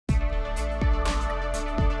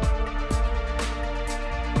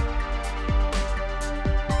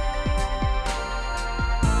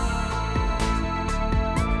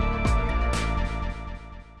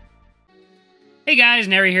guys,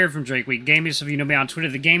 Nary here from Drake Week Gaming. Some of you know me on Twitter,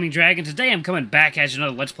 The Gaming Dragon. Today I'm coming back at you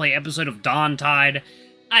another Let's Play episode of Dawntide.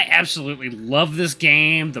 I absolutely love this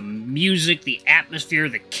game. The music, the atmosphere,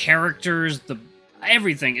 the characters,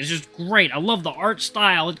 everything is just great. I love the art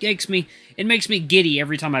style. It makes me giddy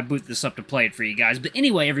every time I boot this up to play it for you guys. But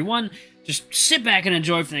anyway, everyone, just sit back and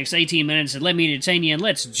enjoy for the next 18 minutes and let me entertain you, and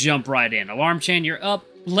let's jump right in. Alarm Chan, you're up.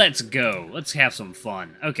 Let's go. Let's have some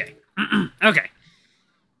fun. Okay. Okay.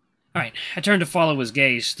 Alright, I turned to follow his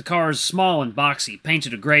gaze. The car is small and boxy,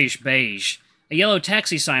 painted a grayish beige. A yellow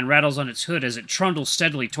taxi sign rattles on its hood as it trundles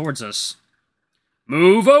steadily towards us.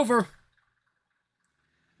 Move over!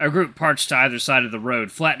 Our group parts to either side of the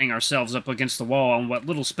road, flattening ourselves up against the wall on what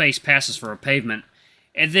little space passes for a pavement.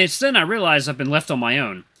 And it's then I realize I've been left on my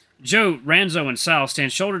own. Joe, Ranzo, and Sal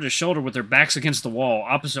stand shoulder to shoulder with their backs against the wall,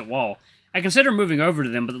 opposite wall. I consider moving over to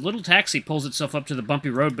them, but the little taxi pulls itself up to the bumpy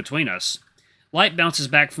road between us. Light bounces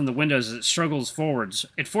back from the windows as it struggles forwards.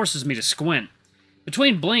 It forces me to squint.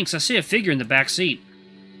 Between blinks, I see a figure in the back seat.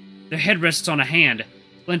 Their head rests on a hand,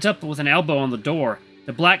 leant up with an elbow on the door.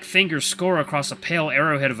 The black fingers score across a pale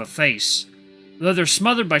arrowhead of a face. Though they're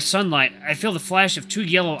smothered by sunlight, I feel the flash of two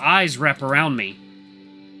yellow eyes wrap around me.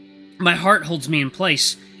 My heart holds me in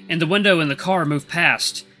place, and the window and the car move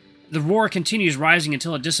past. The roar continues rising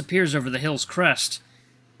until it disappears over the hill's crest.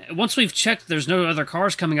 Once we've checked there's no other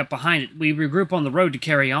cars coming up behind it, we regroup on the road to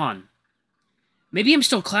carry on. Maybe I'm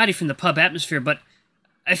still cloudy from the pub atmosphere, but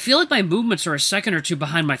I feel like my movements are a second or two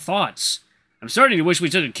behind my thoughts. I'm starting to wish we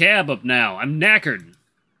took a cab up now. I'm knackered.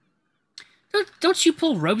 Don't you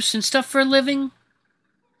pull ropes and stuff for a living?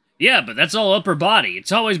 Yeah, but that's all upper body.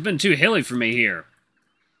 It's always been too hilly for me here.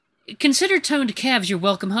 Consider toned calves your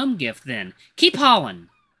welcome home gift, then. Keep hauling.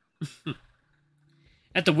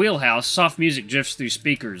 At the wheelhouse, soft music drifts through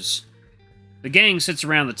speakers. The gang sits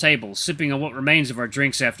around the table, sipping on what remains of our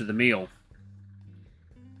drinks after the meal.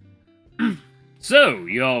 So,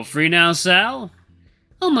 you all free now, Sal?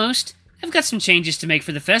 Almost. I've got some changes to make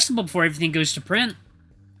for the festival before everything goes to print.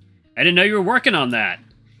 I didn't know you were working on that.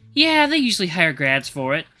 Yeah, they usually hire grads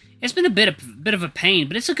for it. It's been a bit of a pain,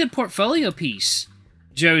 but it's a good portfolio piece.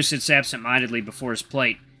 Joe sits absent-mindedly before his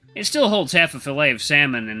plate. It still holds half a fillet of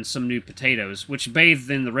salmon and some new potatoes, which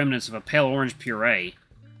bathed in the remnants of a pale orange puree.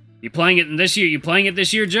 You playing it this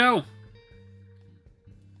year, Joe?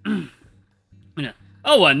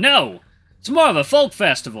 Oh, no! It's more of a folk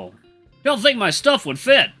festival. Don't think my stuff would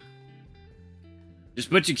fit. Just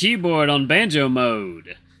put your keyboard on banjo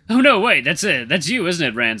mode. Oh, no, wait, that's it. That's you, isn't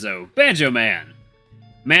it, Ranzo? Banjo Man.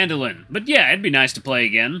 Mandolin. But yeah, it'd be nice to play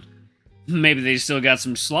again. Maybe they still got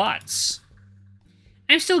some slots.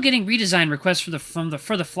 I'm still getting redesign requests for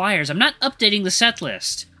the flyers. I'm not updating the set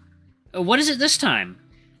list. What is it this time?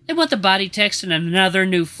 They want the body text in another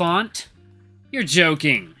new font? You're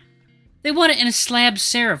joking. They want it in a slab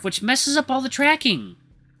serif, which messes up all the tracking.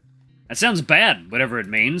 That sounds bad, whatever it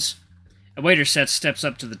means. A waiter steps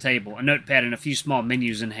up to the table, a notepad and a few small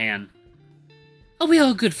menus in hand. Are we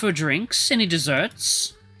all good for drinks? Any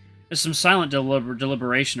desserts? There's some silent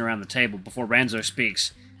deliberation around the table before Ranzo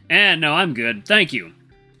speaks. No, I'm good. Thank you.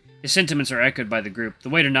 His sentiments are echoed by the group. The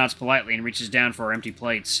waiter nods politely and reaches down for our empty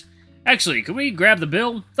plates. Actually, could we grab the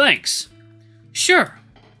bill? Thanks. Sure.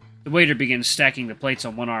 The waiter begins stacking the plates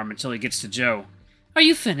on one arm until he gets to Joe. Are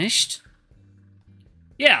you finished?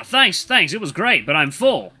 Yeah, thanks. It was great, but I'm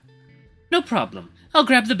full. No problem. I'll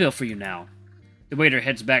grab the bill for you now. The waiter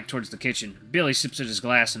heads back towards the kitchen. Billy sips at his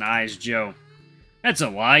glass and eyes Joe. That's a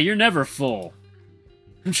lie. You're never full.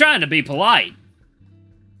 I'm trying to be polite.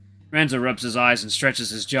 Ranzo rubs his eyes and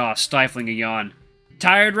stretches his jaw, stifling a yawn.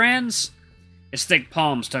 Tired, Ranz? His thick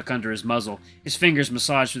palms tuck under his muzzle. His fingers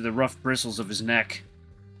massage through the rough bristles of his neck.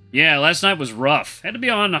 Yeah, last night was rough. Had to be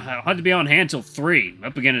on hand till 3.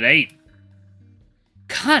 Up again at 8.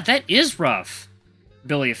 God, that is rough.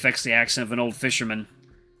 Billy affects the accent of an old fisherman.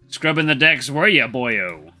 Scrubbing the decks, were ya,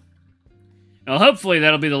 boyo? Well, hopefully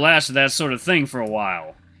that'll be the last of that sort of thing for a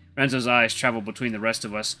while. Renzo's eyes travel between the rest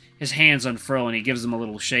of us. His hands unfurl and he gives them a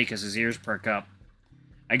little shake as his ears perk up.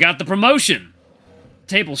 I got the promotion! The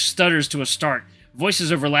table stutters to a start,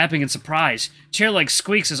 voices overlapping in surprise. Chair leg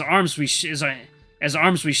squeaks as arms we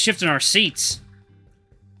shift in our seats.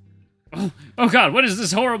 Oh god, what is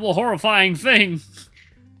this horrible, horrifying thing?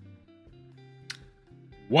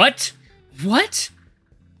 What? What?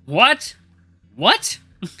 What? What?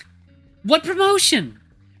 What promotion?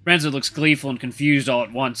 Ranzo looks gleeful and confused all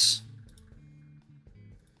at once.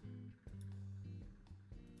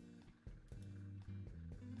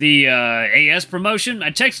 The, AS promotion? I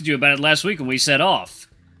texted you about it last week when we set off.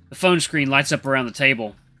 The phone screen lights up around the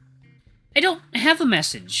table. I don't have a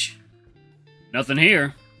message. Nothing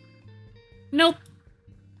here. Nope.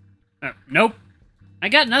 Nope. I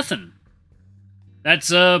got nothing.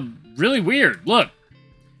 That's, really weird. Look.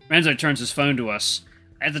 Renzo turns his phone to us.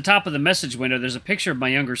 At the top of the message window, there's a picture of my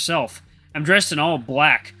younger self. I'm dressed in all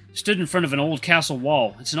black, stood in front of an old castle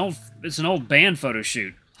wall. It's an old band photo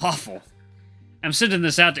shoot. Awful. I'm sending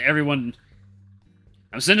this out to everyone,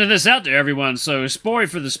 so sorry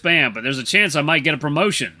for the spam, but there's a chance I might get a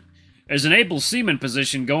promotion. There's an able seaman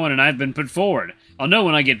position going and I've been put forward. I'll know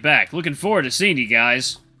when I get back. Looking forward to seeing you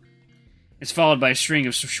guys. It's followed by a string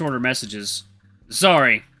of shorter messages.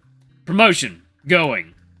 Sorry. Promotion.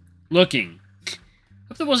 Going. Looking.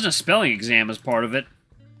 Hope there wasn't a spelling exam as part of it.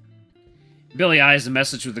 Billy eyes the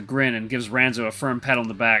message with a grin and gives Ranzo a firm pat on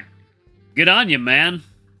the back. Good on you, man.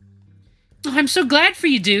 Oh, I'm so glad for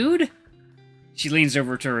you, dude. She leans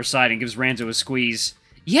over to her side and gives Ranzo a squeeze.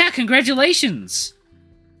 Yeah, congratulations.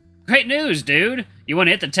 Great news, dude. You want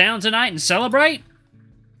to hit the town tonight and celebrate?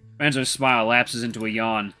 Ranzo's smile lapses into a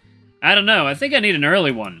yawn. I don't know. I think I need an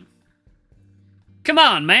early one. Come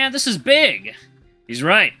on, man. This is big. He's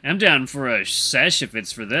right. I'm down for a sesh if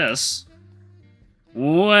it's for this.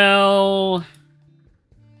 Well...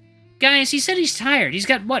 Guys, he said he's tired. He's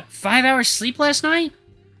got, what, 5 hours sleep last night?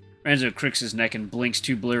 Ranzo cricks his neck and blinks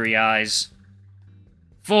 2 bleary eyes.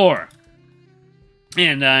 4.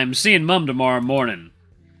 And I'm seeing Mum tomorrow morning.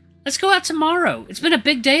 Let's go out tomorrow. It's been a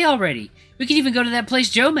big day already. We can even go to that place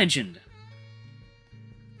Joe mentioned.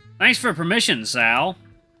 Thanks for permission, Sal.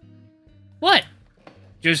 What?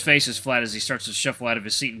 Joe's face is flat as he starts to shuffle out of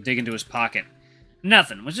his seat and dig into his pocket.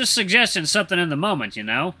 Nothing. Was just suggesting something in the moment, you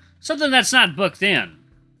know? Something that's not booked in.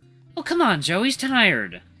 Oh, come on, Joe. He's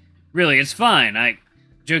tired. Really, it's fine.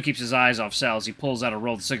 Joe keeps his eyes off Sal as he pulls out a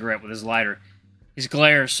rolled cigarette with his lighter. His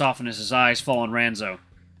glare softens as his eyes fall on Ranzo.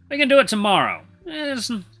 We can do it tomorrow.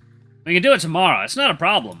 We can do it tomorrow. It's not a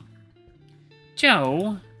problem.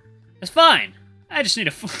 Joe. It's fine. I just need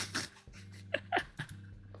a...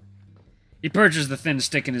 He perches the thin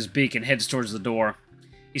stick in his beak and heads towards the door.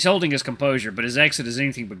 He's holding his composure, but his exit is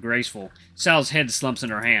anything but graceful. Sal's head slumps in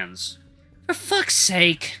her hands. For fuck's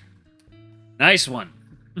sake. Nice one.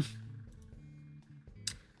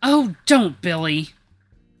 Oh, don't, Billy.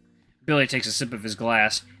 Billy takes a sip of his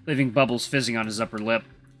glass, leaving bubbles fizzing on his upper lip.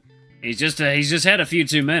 He's just had a few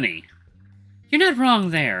too many. You're not wrong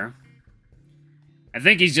there. I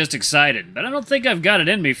think he's just excited, but I don't think I've got it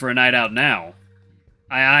in me for a night out now.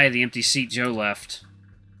 I eye the empty seat Joe left.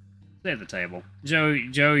 Stay at the table. Joe,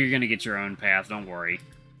 you're gonna get your own path, don't worry.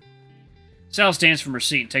 Sal stands from her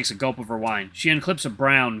seat and takes a gulp of her wine. She unclips a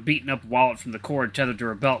brown, beaten-up wallet from the cord tethered to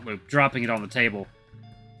her belt loop, dropping it on the table.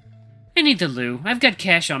 I need the loo. I've got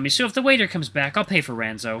cash on me, so if the waiter comes back, I'll pay for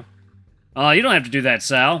Ranzo. You don't have to do that,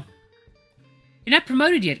 Sal. You're not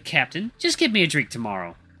promoted yet, Captain. Just give me a drink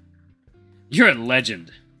tomorrow. You're a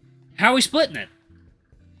legend. How are we splitting it?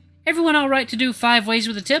 Everyone all right to do 5 ways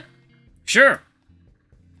with a tip? Sure.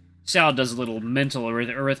 Sal does a little mental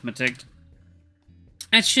arithmetic.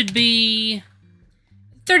 That should be...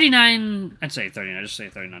 $39... I'd say $39. Just say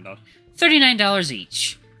 $39. $39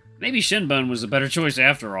 each. Maybe Shinbone was a better choice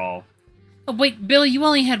after all. Oh, wait, Billy, you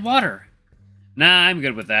only had water. Nah, I'm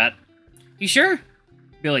good with that. You sure?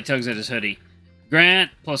 Billy tugs at his hoodie.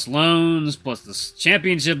 Grant, plus loans, plus the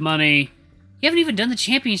championship money. You haven't even done the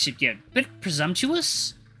championship yet. Bit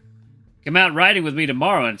presumptuous? Come out riding with me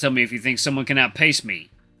tomorrow and tell me if you think someone can outpace me.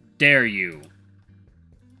 Dare you.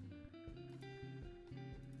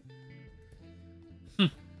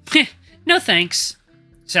 No thanks.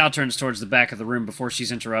 Sal turns towards the back of the room before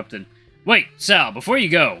she's interrupted. Wait, Sal, before you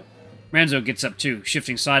go. Ranzo gets up too,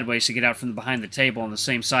 shifting sideways to get out from behind the table on the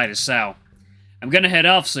same side as Sal. I'm gonna head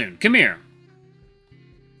off soon. Come here.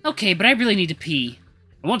 Okay, but I really need to pee.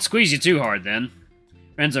 I won't squeeze you too hard, then.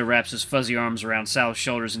 Renzo wraps his fuzzy arms around Sal's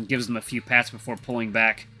shoulders and gives them a few pats before pulling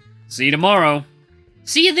back. See you tomorrow.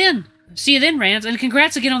 See you then. See you then, Rans, and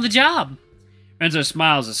congrats again on the job. Renzo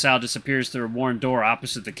smiles as Sal disappears through a worn door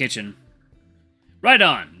opposite the kitchen. Right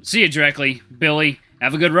on. See you directly. Billy,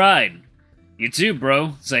 have a good ride. You too,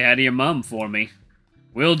 bro. Say hi to your mom for me.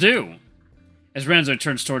 Will do. As Renzo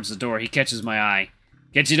turns towards the door, he catches my eye.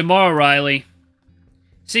 Get you tomorrow, Riley.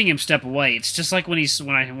 Seeing him step away, it's just like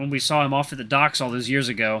when we saw him off at the docks all those years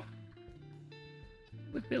ago.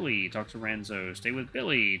 With Billy, talk to Ranzo. Stay with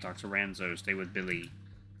Billy, talk to Ranzo. Stay with Billy.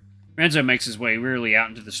 Ranzo makes his way wearily out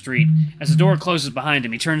into the street. As the door closes behind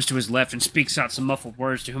him, he turns to his left and speaks out some muffled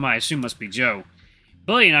words to whom I assume must be Joe.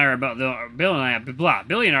 Billy and I are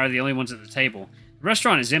the only ones at the table. The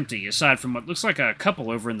restaurant is empty, aside from what looks like a couple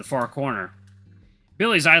over in the far corner.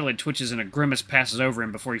 Billy's eyelid twitches and a grimace passes over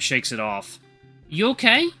him before he shakes it off. You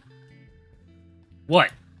okay?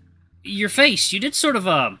 What? Your face. You did sort of,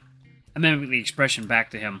 I mimicked the expression back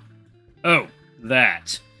to him. Oh,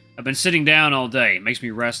 that. I've been sitting down all day. It makes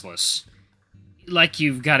me restless. Like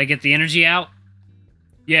you've got to get the energy out?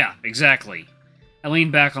 Yeah, exactly. I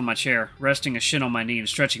lean back on my chair, resting a shin on my knee and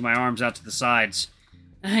stretching my arms out to the sides.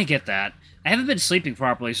 I get that. I haven't been sleeping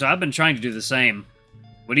properly, so I've been trying to do the same.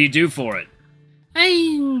 What do you do for it?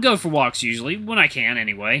 I Go for walks usually, when I can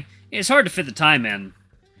anyway. It's hard to fit the time in.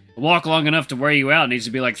 A walk long enough to wear you out needs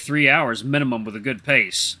to be like 3 hours minimum with a good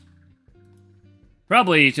pace.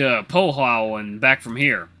 Probably to Pohau and back from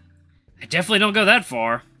here. I definitely don't go that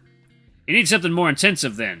far. You need something more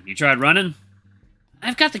intensive then. You tried running?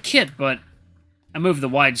 I've got the kit, but I moved the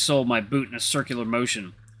wide sole of my boot in a circular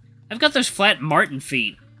motion. I've got those flat marten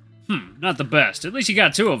feet. Not the best. At least you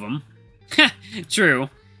got 2 of them. True.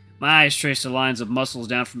 My eyes trace the lines of muscles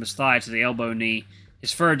down from his thigh to the elbow knee.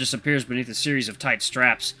 His fur disappears beneath a series of tight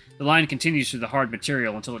straps. The line continues through the hard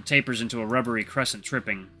material until it tapers into a rubbery crescent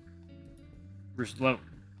tripping. What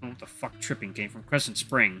the fuck tripping came from? Crescent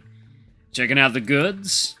spring. Checking out the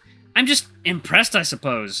goods? I'm just impressed, I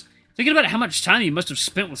suppose. Thinking about how much time you must have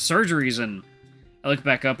spent with surgeries and... I look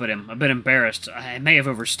back up at him, a bit embarrassed. I may have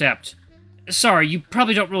overstepped. Sorry, you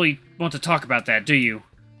probably don't really want to talk about that, do you?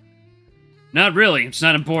 Not really. It's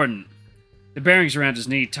not important. The bearings around his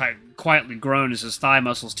knee quietly groan as his thigh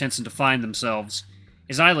muscles tense and define themselves.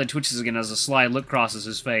 His eyelid twitches again as a sly look crosses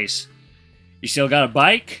his face. You still got a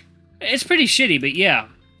bike? It's pretty shitty, but yeah.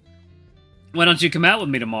 Why don't you come out with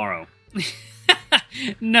me tomorrow?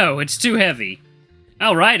 No, it's too heavy.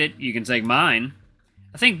 I'll ride it. You can take mine.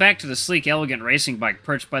 I think back to the sleek, elegant racing bike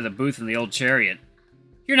perched by the booth in the old chariot.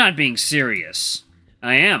 You're not being serious.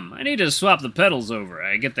 I am. I need to swap the pedals over.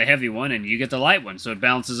 I get the heavy one and you get the light one, so it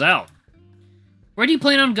balances out. Where do you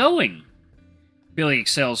plan on going? Billy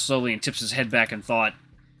exhales slowly and tips his head back in thought.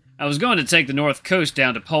 I was going to take the north coast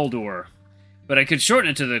down to Poldor, but I could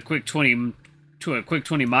shorten it to a quick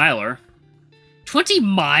 20 miler. 20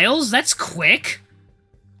 miles? That's quick.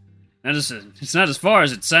 It's not as far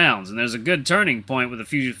as it sounds, and there's a good turning point with a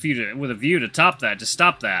view to top that. To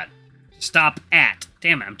stop that. Stop at.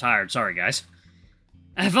 Damn it, I'm tired. Sorry, guys.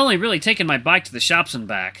 I've only really taken my bike to the shops and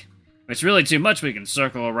back. If it's really too much, we can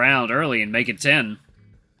circle around early and make it 10.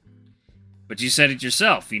 But you said it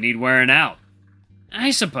yourself. You need wearing out. I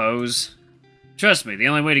suppose. Trust me, the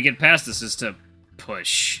only way to get past this is to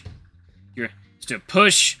push. To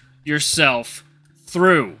push yourself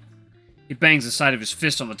through. He bangs the side of his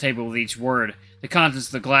fist on the table with each word. The contents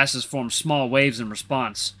of the glasses form small waves in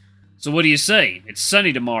response. So what do you say? It's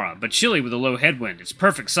sunny tomorrow, but chilly with a low headwind. It's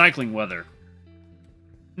perfect cycling weather.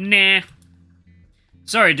 Nah.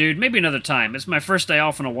 Sorry, dude. Maybe another time. It's my first day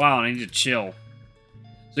off in a while and I need to chill.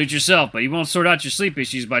 Suit yourself, but you won't sort out your sleep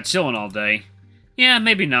issues by chilling all day. Yeah,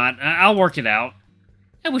 maybe not. I'll work it out.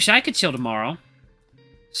 I wish I could chill tomorrow.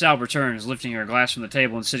 Sal returns, lifting her glass from the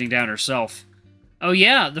table and sitting down herself. Oh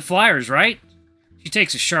yeah, the Flyers, right? She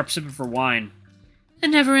takes a sharp sip of her wine. A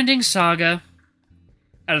never-ending saga.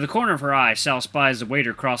 Out of the corner of her eye, Sal spies the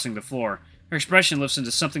waiter crossing the floor. Her expression lifts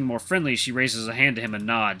into something more friendly as she raises a hand to him and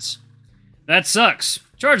nods. That sucks.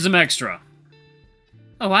 Charge them extra.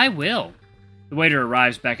 Oh, I will. The waiter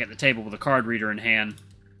arrives back at the table with a card reader in hand.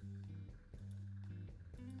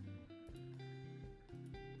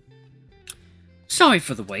 Sorry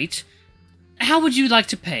for the wait. How would you like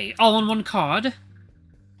to pay? All on one card?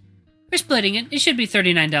 We're splitting it. It should be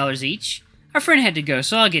 $39 each. Our friend had to go,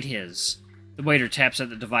 so I'll get his. The waiter taps at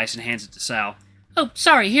the device and hands it to Sal. Oh,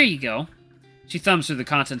 sorry, here you go. She thumbs through the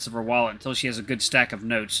contents of her wallet until she has a good stack of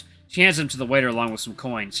notes. She hands them to the waiter along with some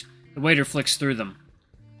coins. The waiter flicks through them.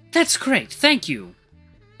 That's great, thank you.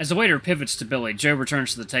 As the waiter pivots to Billy, Joe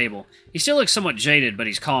returns to the table. He still looks somewhat jaded, but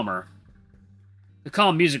he's calmer. The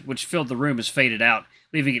calm music which filled the room has faded out,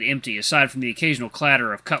 leaving it empty, aside from the occasional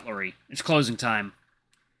clatter of cutlery. It's closing time.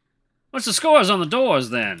 What's the scores on the doors,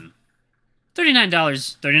 then? $39.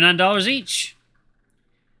 $39 each.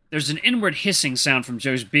 There's an inward hissing sound from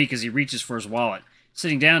Joe's beak as he reaches for his wallet.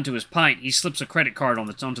 Sitting down to his pint, he slips a credit card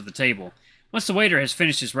onto the table. Once the waiter has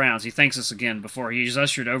finished his rounds, he thanks us again before he is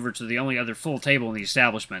ushered over to the only other full table in the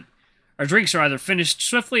establishment. Our drinks are either finished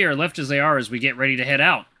swiftly or left as they are as we get ready to head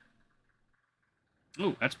out.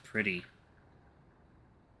 Ooh, that's pretty.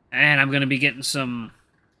 And I'm going to be getting some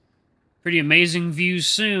pretty amazing views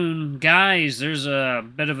soon. Guys, there's a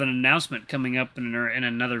bit of an announcement coming up in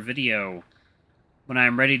another video. When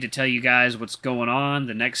I'm ready to tell you guys what's going on,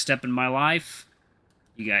 the next step in my life,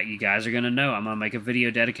 you guys are going to know. I'm going to make a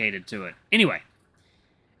video dedicated to it. Anyway,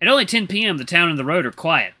 at only 10 p.m., the town and the road are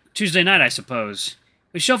quiet. Tuesday night, I suppose.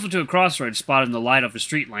 We shuffle to a crossroads spot in the light of a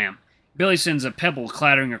street lamp. Billy sends a pebble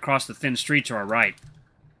clattering across the thin street to our right.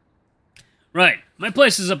 Right. My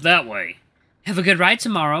place is up that way. Have a good ride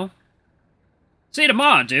tomorrow. See you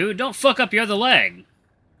tomorrow, dude. Don't fuck up your other leg.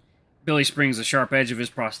 Billy springs the sharp edge of his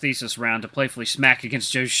prosthesis around to playfully smack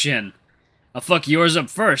against Joe's shin. I'll fuck yours up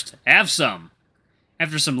first. Have some.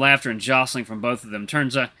 After some laughter and jostling from both of them,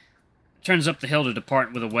 turns up the hill to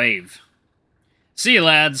depart with a wave. See you,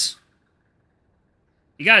 lads.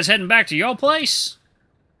 You guys heading back to your place?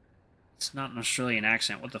 It's not an Australian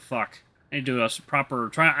accent. What the fuck? I need to do a proper...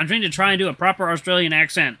 I'm trying to try and do a proper Australian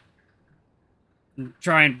accent. I'm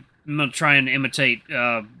gonna try and imitate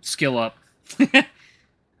Skill Up.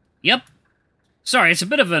 Yep. Sorry, it's a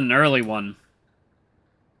bit of an early one.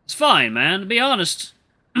 It's fine, man. To be honest.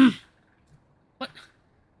 What?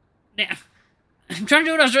 Yeah. I'm trying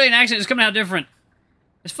to do an Australian accent. It's coming out different.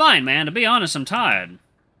 It's fine, man. To be honest, I'm tired.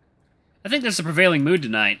 I think that's the prevailing mood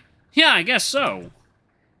tonight. Yeah, I guess so.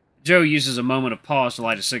 Joe uses a moment of pause to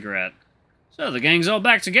light a cigarette. So, the gang's all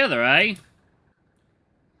back together, eh?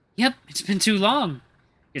 Yep, it's been too long.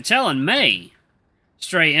 You're telling me.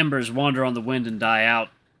 Stray embers wander on the wind and die out.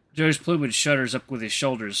 Joe's plumage shudders up with his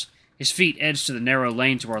shoulders. His feet edge to the narrow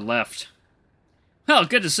lane to our left. Well,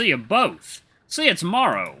 good to see you both. See you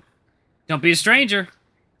tomorrow. Don't be a stranger.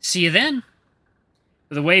 See you then.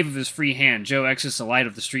 With a wave of his free hand, Joe exits the light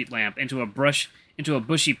of the street lamp into a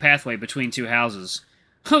bushy pathway between two houses.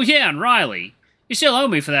 Oh yeah, and Riley. You still owe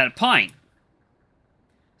me for that pint.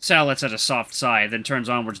 Sal lets out a soft sigh, then turns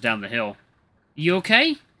onwards down the hill. You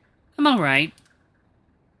okay? I'm alright.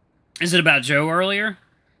 Is it about Joe earlier?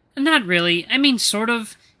 Not really. I mean, sort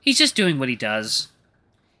of. He's just doing what he does.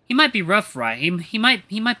 He might be rough, right? He might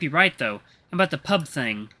be right, though, about the pub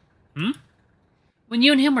thing. When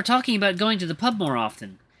you and him were talking about going to the pub more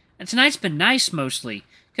often. And tonight's been nice, mostly.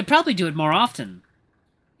 Could probably do it more often.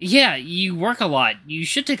 Yeah, you work a lot. You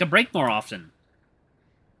should take a break more often.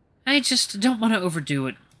 I just don't want to overdo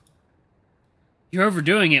it. You're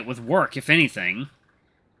overdoing it with work, if anything.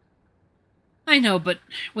 I know, but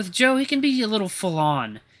with Joe, he can be a little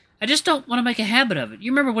full-on. I just don't want to make a habit of it.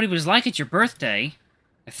 You remember what he was like at your birthday?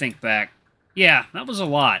 I think back. Yeah, that was a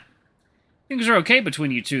lot. Things are okay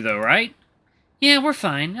between you two, though, right? Yeah, we're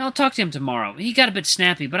fine. I'll talk to him tomorrow. He got a bit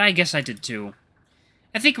snappy, but I guess I did too.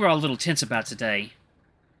 I think we're all a little tense about today.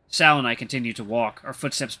 Sal and I continue to walk. Our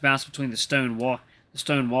footsteps bounce between the stone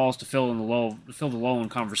walls to fill the lull in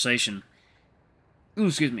conversation. Ooh,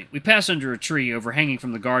 excuse me. We pass under a tree overhanging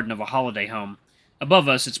from the garden of a holiday home. Above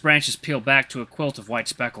us, its branches peel back to a quilt of white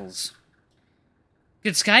speckles.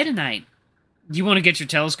 Good sky tonight. You want to get your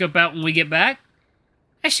telescope out when we get back?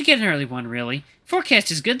 I should get an early one, really.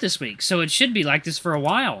 Forecast is good this week, so it should be like this for a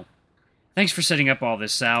while. Thanks for setting up all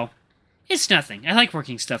this, Sal. It's nothing. I like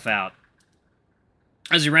working stuff out.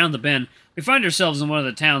 As we round the bend, we find ourselves in one of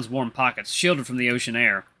the town's warm pockets, shielded from the ocean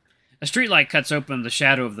air. A streetlight cuts open the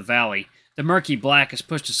shadow of the valley. The murky black is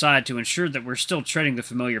pushed aside to ensure that we're still treading the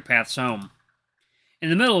familiar paths home. In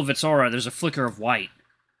the middle of its aura, there's a flicker of white.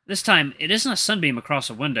 This time, it isn't a sunbeam across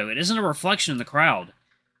a window. It isn't a reflection in the crowd.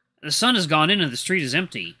 The sun has gone in and the street is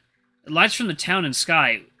empty. The lights from the town and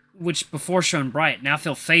sky, which before shone bright, now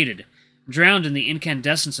feel faded, drowned in the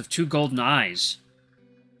incandescence of two golden eyes.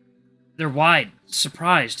 They're wide,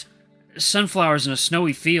 surprised, sunflowers in a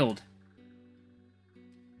snowy field.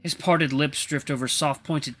 His parted lips drift over soft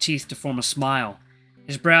pointed teeth to form a smile.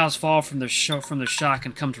 His brows fall from their shock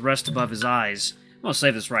and come to rest above his eyes. I'm going to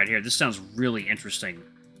save this right here. This sounds really interesting.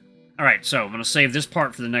 Alright, so I'm going to save this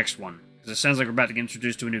part for the next one, because it sounds like we're about to get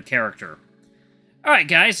introduced to a new character. Alright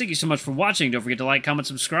guys, thank you so much for watching. Don't forget to like, comment,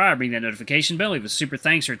 subscribe, ring that notification bell, leave a super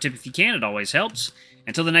thanks or a tip if you can, it always helps.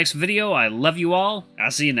 Until the next video, I love you all.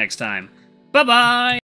 I'll see you next time. Bye-bye!